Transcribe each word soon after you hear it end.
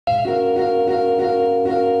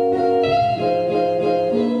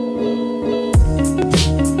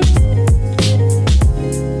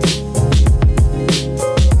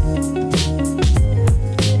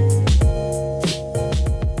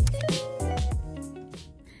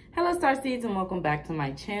Starseeds, and welcome back to my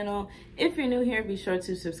channel. If you're new here, be sure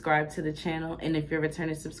to subscribe to the channel, and if you're a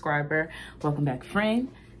returning subscriber, welcome back,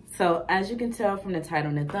 friend. So as you can tell from the title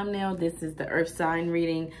and the thumbnail, this is the earth sign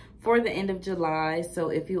reading for the end of July. So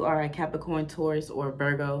if you are a Capricorn, Taurus, or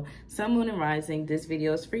Virgo, Sun, Moon, and Rising, this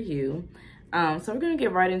video is for you. So we're gonna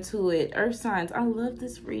get right into it. Earth signs, I love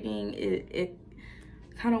this reading. It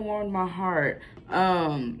kind of warmed my heart.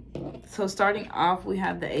 So starting off, we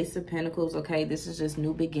have the Ace of Pentacles. Okay, this is just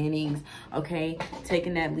new beginnings. Okay,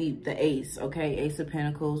 taking that leap, the Ace. Okay, Ace of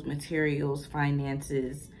Pentacles, materials,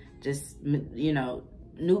 finances, just, you know,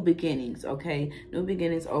 new beginnings. Okay, new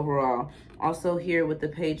beginnings overall. Also here with the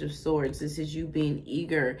Page of Swords, this is you being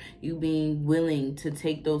eager, you being willing to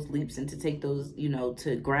take those leaps and to take those, you know,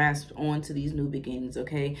 to grasp onto these new beginnings.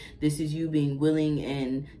 Okay, this is you being willing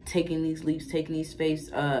and taking these leaps, taking these faiths,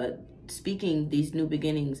 speaking these new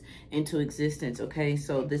beginnings into existence. Okay,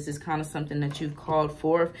 so this is kind of something that you've called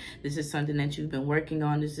forth. This is something that you've been working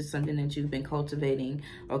on. This is something that you've been cultivating.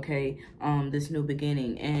 Okay, this new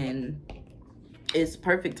beginning, and it's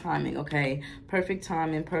perfect timing. Okay, perfect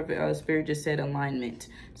timing, perfect Spirit just said alignment.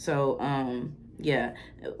 So yeah,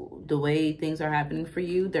 the way things are happening for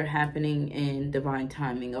you, they're happening in divine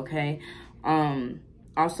timing. Okay.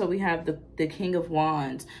 Also we have the King of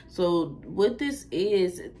Wands. So what this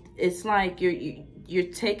is, it's like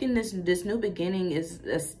you're taking this new beginning, is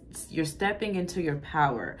you're stepping into your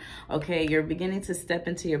power. Okay, you're beginning to step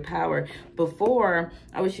into your power. Before,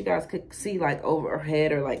 I wish you guys could see like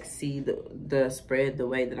overhead, or like see the spread the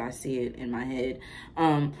way that I see it in my head.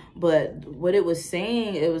 But what it was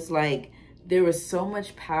saying, it was like there was so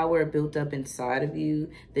much power built up inside of you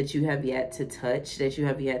that you have yet to touch, that you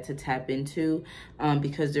have yet to tap into,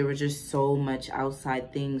 because there was just so much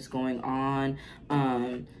outside things going on,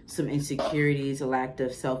 some insecurities, a lack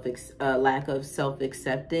of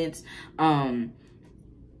self-acceptance, and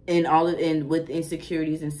with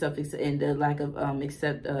insecurities and the lack of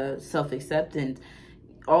self-acceptance.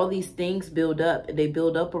 All these things build up. They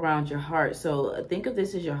build up around your heart. So think of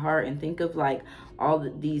this as your heart, and think of like all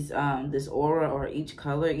these this aura, or each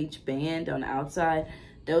color, each band on the outside.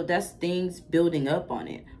 That's things building up on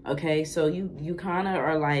it. Okay, so you kind of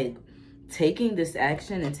are like taking this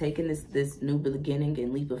action and taking this new beginning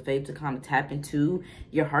and leap of faith to kind of tap into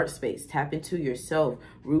your heart space, tap into yourself,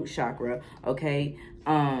 root chakra. Okay,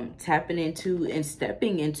 tapping into and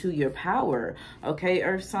stepping into your power. Okay,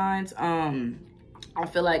 earth signs. I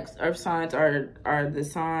feel like earth signs are the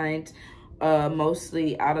signs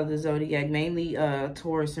mostly out of the zodiac, mainly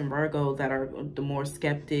Taurus and Virgo, that are the more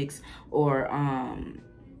skeptics, or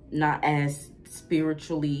not as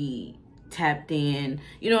spiritually tapped in.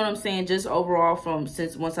 You know what I'm saying? Just overall,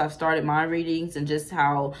 once I've started my readings and just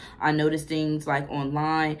how I notice things like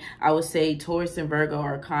online, I would say Taurus and Virgo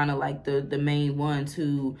are kind of like the main ones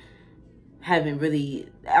who haven't really,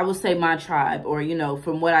 I would say my tribe, or, you know,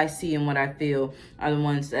 from what I see and what I feel, are the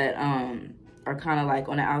ones that are kind of like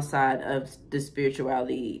on the outside of the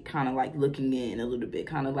spirituality, kind of like looking in a little bit,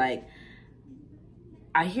 kind of like,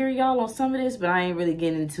 I hear y'all on some of this, but I ain't really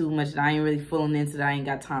getting too much. I ain't really fooling into that. I ain't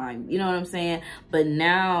got time. You know what I'm saying? But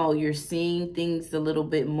now you're seeing things a little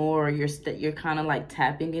bit more. You're kind of like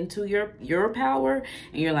tapping into your power,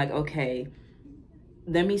 and you're like, okay,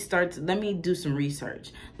 let me do some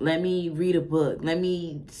research. Let me read a book. Let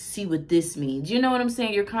me see what this means. You know what I'm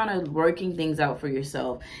saying? You're kind of working things out for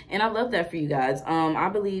yourself. And I love that for you guys. I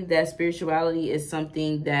believe that spirituality is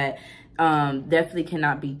something that definitely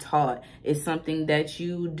cannot be taught. It's something that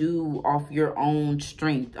you do off your own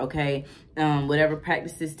strength. Okay, whatever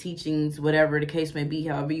practices, teachings, whatever the case may be,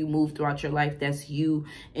 however you move throughout your life, that's you,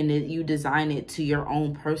 and you design it to your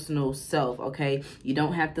own personal self. Okay, you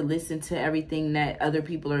don't have to listen to everything that other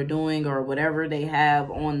people are doing, or whatever they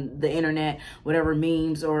have on the internet, whatever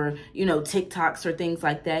memes, or, you know, TikToks or things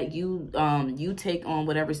like that. You take on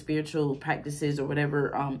whatever spiritual practices or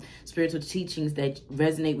whatever spiritual teachings that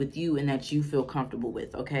resonate with you and that you feel comfortable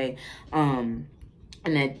with. Okay, and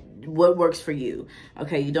that what works for you.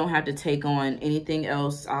 Okay, you don't have to take on anything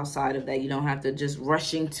else outside of that. You don't have to just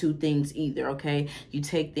rushing to things either. Okay, you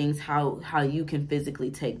take things how you can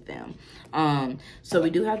physically take them. So we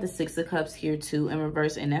do have the Six of Cups here too in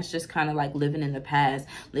reverse, and that's just kind of like living in the past,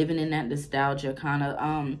 living in that nostalgia, kind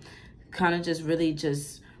of just really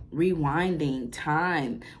just rewinding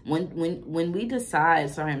time. When we decide,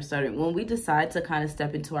 when we decide to kind of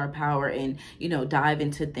step into our power and, you know, dive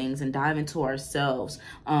into things and dive into ourselves.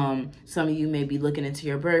 Some of you may be looking into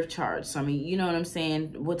your birth chart. Some of you, you know what I'm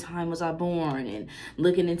saying, what time was I born, and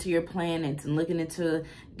looking into your planets and looking into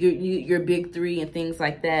your big three and things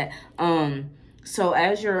like that. So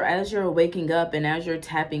as you're waking up and as you're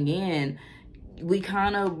tapping in, we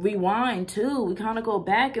kind of rewind too. We kind of go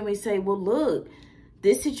back and we say, well, look,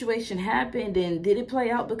 this situation happened, and did it play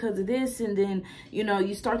out because of this? And then, you know,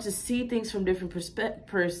 you start to see things from different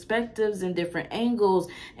perspectives and different angles.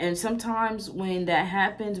 And sometimes when that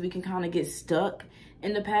happens, we can kind of get stuck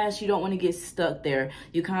in the past. You don't want to get stuck there.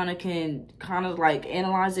 You kind of like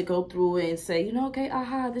analyze it, go through it and say, you know, okay,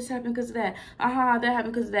 aha, this happened because of that. Aha, that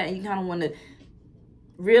happened because of that. And you kind of want to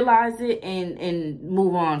realize it and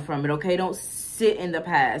move on from it. Okay, don't sit in the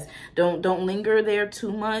past. Don't linger there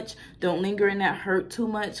too much. Don't linger in that hurt too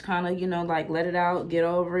much. Kind of, you know, like let it out, get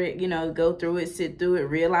over it, you know, go through it, sit through it,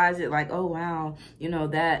 realize it, like, oh wow, you know,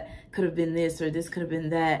 that could have been this, or this could have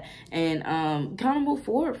been that, and kind of move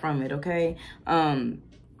forward from it. Okay.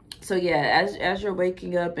 So yeah, as you're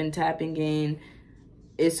waking up and tapping in,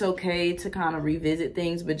 it's okay to kind of revisit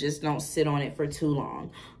things, but just don't sit on it for too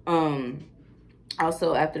long.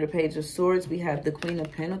 Also, after the Page of Swords, we have the Queen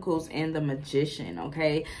of Pentacles and the Magician,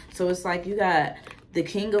 okay? So it's like you got the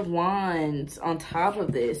King of Wands on top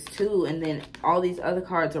of this too, and then all these other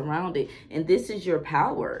cards around it. And this is your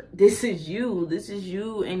power. This is you. This is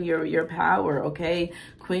you and your power, okay?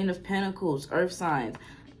 Queen of Pentacles, Earth signs.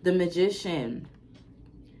 The Magician,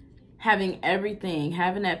 having everything,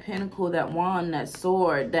 having that pentacle, that wand, that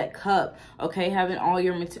sword, that cup, okay, having all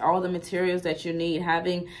the materials that you need,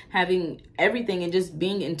 having everything, and just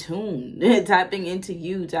being in tune, tapping into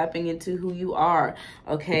you, tapping into who you are,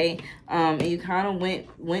 okay. And you kind of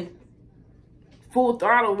went full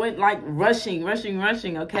throttle, went like rushing,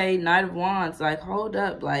 okay. Knight of Wands, like, hold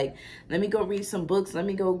up, like, let me go read some books, let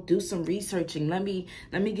me go do some researching, let me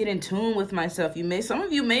get in tune with myself. Some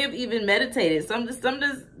of you may have even meditated. Some of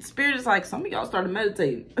the spirit is like, some of y'all started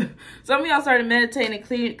meditating. Some of y'all started meditating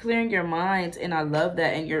and clearing your minds, and I love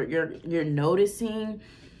that. And you're noticing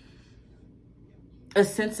a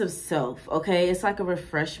sense of self, okay. It's like a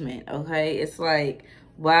refreshment, okay. It's like,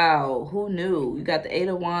 wow, who knew? You got the Eight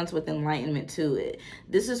of Wands with enlightenment to it.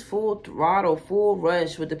 This is full throttle, full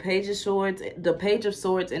rush with the Page of Swords,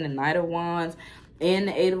 and the Knight of Wands and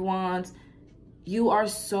the Eight of Wands. You are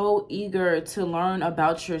so eager to learn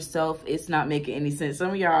about yourself. It's not making any sense.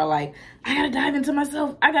 Some of y'all are like, I gotta dive into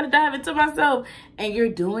myself. I gotta dive into myself. And you're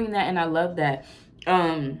doing that, and I love that.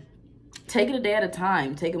 Take it a day at a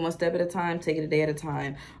time. Take it one step at a time. Take it a day at a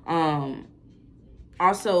time.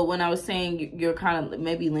 Also, when I was saying you're kind of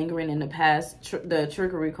maybe lingering in the past, the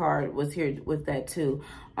trickery card was here with that too.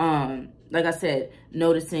 Like I said,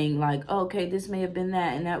 noticing like, oh, okay, this may have been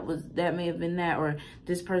that, and that may have been that, or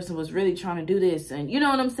this person was really trying to do this. And you know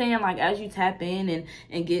what I'm saying? Like, as you tap in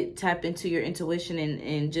and tap into your intuition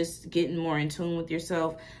and just getting more in tune with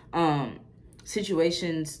yourself,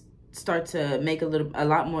 situations start to make a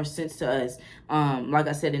lot more sense to us. Like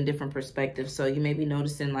I said, in different perspectives. So you may be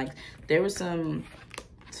noticing like there was some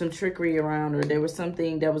trickery around, or there was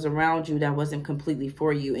something that was around you that wasn't completely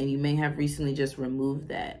for you, and you may have recently just removed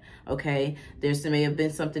that, okay. There may have been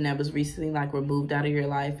something that was recently like removed out of your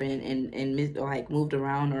life and like moved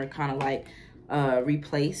around, or kind of like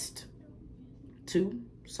replaced too.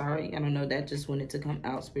 Sorry, I don't know, that just wanted to come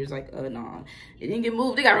out. Spirit's like, nah, it didn't get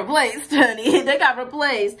moved, they got replaced, honey. They got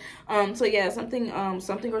replaced. So yeah, something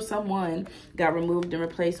or someone got removed and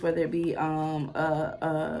replaced, whether it be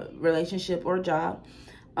a relationship or a job.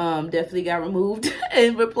 Definitely got removed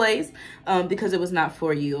and replaced because it was not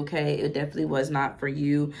for you, okay. It definitely was not for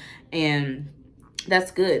you, and that's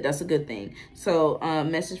good. That's a good thing. So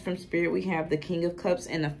message from Spirit, we have the King of Cups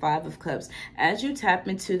and the Five of Cups. As you tap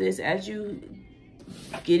into this, as you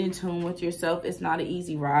get in tune with yourself, it's not an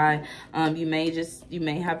easy ride. You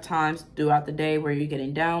may have times throughout the day where you're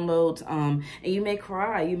getting downloads, and you may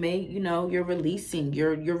cry. You may, you're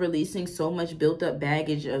releasing so much built up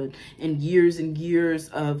baggage and years and years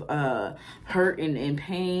of hurt and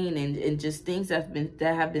pain and just things that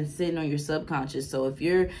have been sitting on your subconscious. So if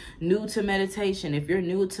you're new to meditation, if you're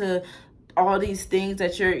new to all these things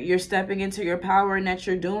that you're stepping into your power and that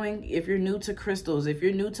you're doing, if you're new to crystals, if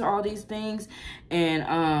you're new to all these things,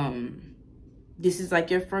 and this is like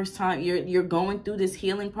your first time you're going through this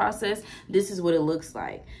healing process, this is what it looks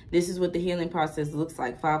like. This is what the healing process looks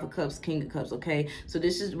like. Five of Cups, King of Cups, okay. So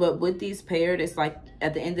this is what, with these paired, it's like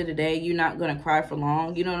at the end of the day, you're not gonna cry for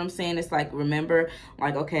long, you know what I'm saying? It's like, remember,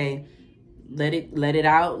 like, okay, let it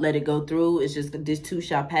out, let it go through. It's just, this too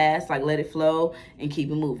shall pass. Like, let it flow and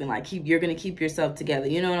keep it moving. Like, you're gonna keep yourself together.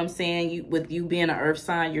 You know what I'm saying? With you being an earth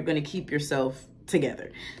sign, you're gonna keep yourself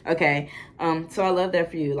together. Okay. So I love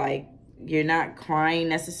that for you. Like, you're not crying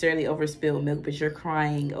necessarily over spilled milk, but you're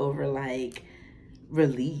crying over like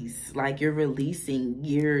release. Like, you're releasing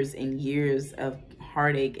years and years of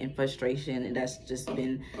heartache and frustration, and that's just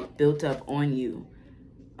been built up on you.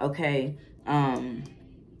 Okay.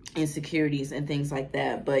 insecurities and things like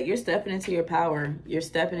that. But you're stepping into your power. You're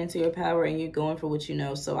stepping into your power and you're going for what you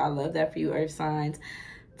know. So I love that for you, earth signs.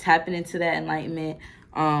 Tapping into that enlightenment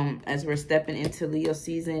as we're stepping into Leo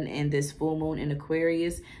season and this full moon in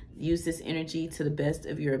Aquarius. Use this energy to the best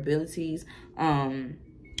of your abilities.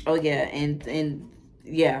 Oh yeah, and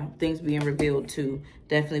yeah, things being revealed too,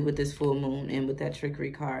 definitely with this full moon and with that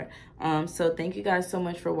trickery card. So thank you guys so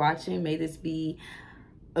much for watching. May this be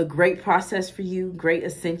a great process for you, great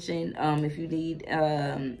ascension. If you need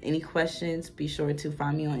any questions, be sure to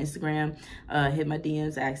find me on Instagram, hit my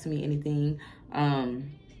DMs, ask me anything.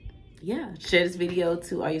 Yeah, share this video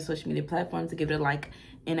to all your social media platforms, to give it a like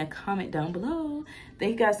and a comment down below.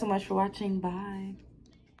 Thank you guys so much for watching. Bye.